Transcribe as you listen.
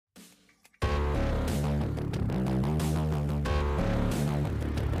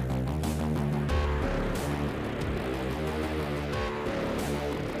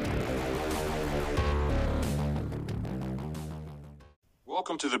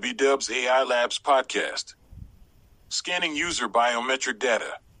Welcome to the B-Dubs AI Labs podcast. Scanning user biometric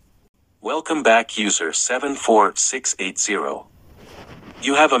data. Welcome back, user 74680.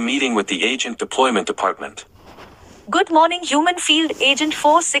 You have a meeting with the Agent Deployment Department. Good morning, Human Field Agent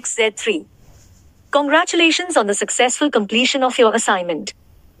 46Z3. Congratulations on the successful completion of your assignment.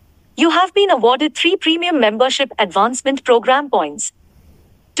 You have been awarded 3 Premium Membership Advancement Program points.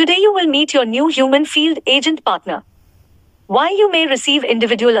 Today you will meet your new Human Field Agent partner. While you may receive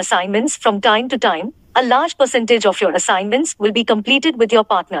individual assignments from time to time, a large percentage of your assignments will be completed with your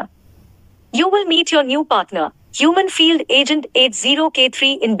partner. You will meet your new partner, Human Field Agent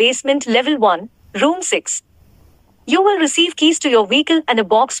 80K3 in Basement Level 1, Room 6. You will receive keys to your vehicle and a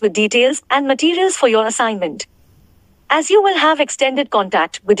box with details and materials for your assignment. As you will have extended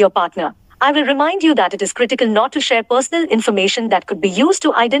contact with your partner, I will remind you that it is critical not to share personal information that could be used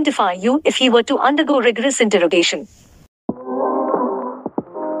to identify you if he were to undergo rigorous interrogation.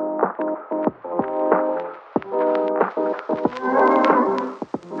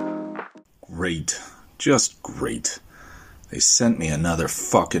 Great. Just great. They sent me another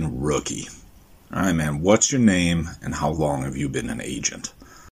fucking rookie. Alright, man, what's your name and how long have you been an agent?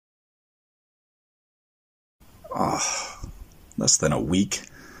 Less than a week.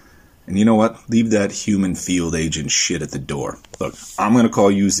 And you know what? Leave that human field agent shit at the door. Look, I'm gonna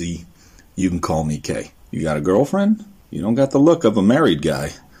call you Z. You can call me K. You got a girlfriend? You don't got the look of a married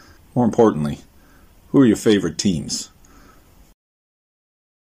guy. More importantly, who are your favorite teams?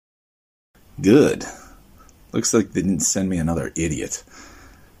 Good. Looks like they didn't send me another idiot.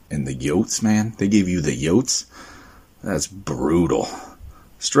 And the Yotes, man? They gave you the Yotes? That's brutal.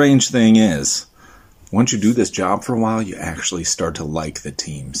 Strange thing is, once you do this job for a while, you actually start to like the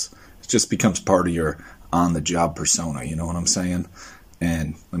teams. It just becomes part of your on-the-job persona, you know what I'm saying?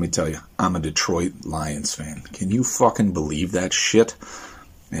 And let me tell you, I'm a Detroit Lions fan. Can you fucking believe that shit?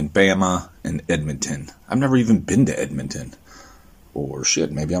 And Bama and Edmonton. I've never even been to Edmonton. Or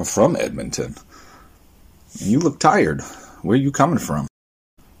shit, maybe I'm from Edmonton. And you look tired. Where are you coming from?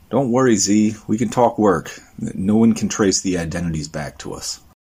 Don't worry, Z. We can talk work. No one can trace the identities back to us.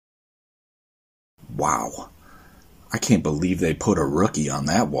 Wow. I can't believe they put a rookie on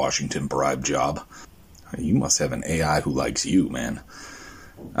that Washington bribe job. You must have an AI who likes you, man.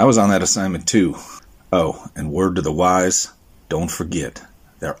 I was on that assignment too. Oh, and word to the wise, don't forget,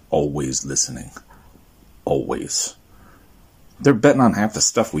 they're always listening. Always. They're betting on half the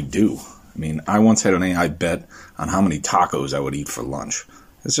stuff we do. I mean, I once had an AI bet on how many tacos I would eat for lunch.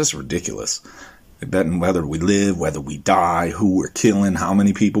 It's just ridiculous. They're betting whether we live, whether we die, who we're killing, how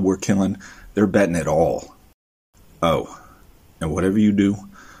many people we're killing. They're betting it all. Oh, and whatever you do,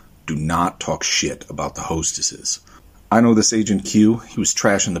 do not talk shit about the hostesses. I know this Agent Q, he was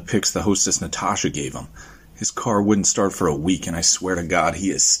trashing the pics the hostess Natasha gave him. His car wouldn't start for a week, and I swear to God, he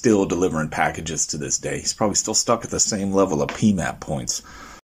is still delivering packages to this day. He's probably still stuck at the same level of PMAP points.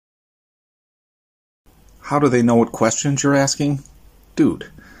 How do they know what questions you're asking? Dude,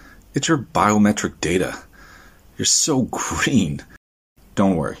 it's your biometric data. You're so green.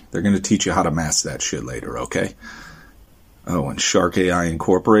 Don't worry, they're going to teach you how to mask that shit later, okay? Oh, and Shark AI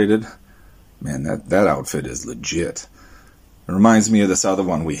Incorporated? Man, that outfit is legit. It reminds me of this other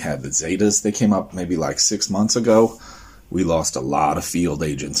one we had, the Zetas. They came up maybe like 6 months ago. We lost a lot of field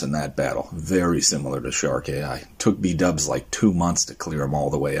agents in that battle. Very similar to Shark AI. Took B-Dubs like 2 months to clear them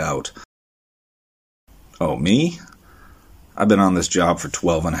all the way out. Oh, me? I've been on this job for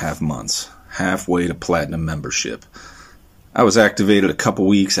 12 and a half months. Halfway to platinum membership. I was activated a couple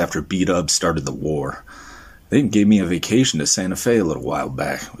weeks after B-Dubs started the war. They even gave me a vacation to Santa Fe a little while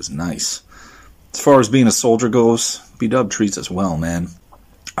back. It was nice. As far as being a soldier goes, B-Dub treats us well, man.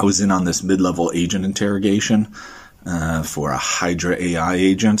 I was in on this mid-level agent interrogation for a Hydra AI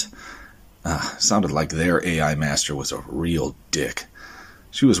agent. Sounded like their AI master was a real dick.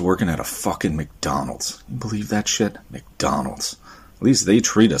 She was working at a fucking McDonald's. You believe that shit? McDonald's. At least they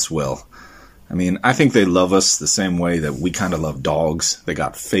treat us well. I mean, I think they love us the same way that we kind of love dogs. They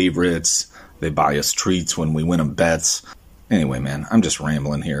got favorites. They buy us treats when we win them bets. Anyway, man, I'm just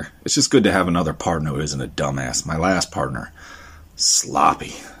rambling here. It's just good to have another partner who isn't a dumbass. My last partner,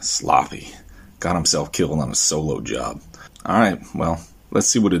 sloppy. Got himself killed on a solo job. Alright, well, let's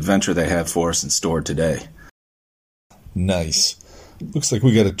see what adventure they have for us in store today. Nice. Looks like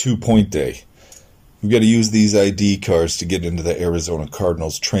we got a 2-point day. We've got to use these ID cards to get into the Arizona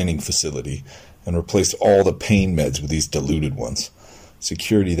Cardinals training facility and replace all the pain meds with these diluted ones.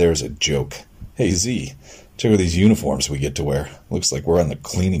 Security there is a joke. Hey, Z, check out these uniforms we get to wear. Looks like we're on the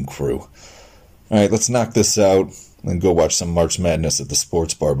cleaning crew. Alright, let's knock this out and go watch some March Madness at the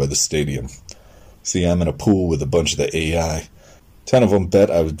sports bar by the stadium. See, I'm in a pool with a bunch of the AI. 10 of them bet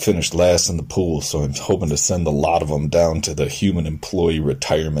I would finish last in the pool, so I'm hoping to send a lot of them down to the Human Employee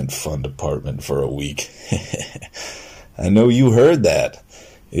Retirement Fund Department for a week. I know you heard that.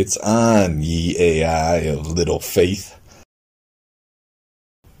 It's on, ye AI of little faith.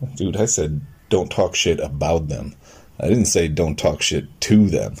 Dude, I said don't talk shit about them. I didn't say don't talk shit to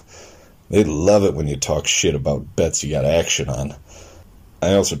them. They love it when you talk shit about bets you got action on.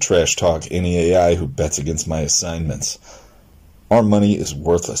 I also trash talk any AI who bets against my assignments. Our money is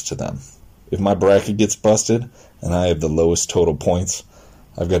worthless to them. If my bracket gets busted and I have the lowest total points,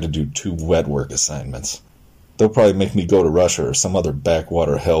 I've got to do 2 wet work assignments. They'll probably make me go to Russia or some other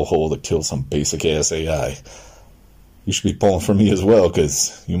backwater hellhole to kill some basic-ass AI. You should be pulling for me as well,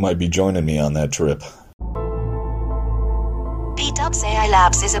 because you might be joining me on that trip. P-Dubs AI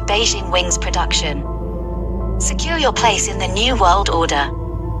Labs is a Beijing Wings production. Secure your place in the new world order.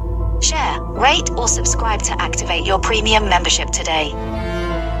 Share, rate, or subscribe to activate your premium membership today.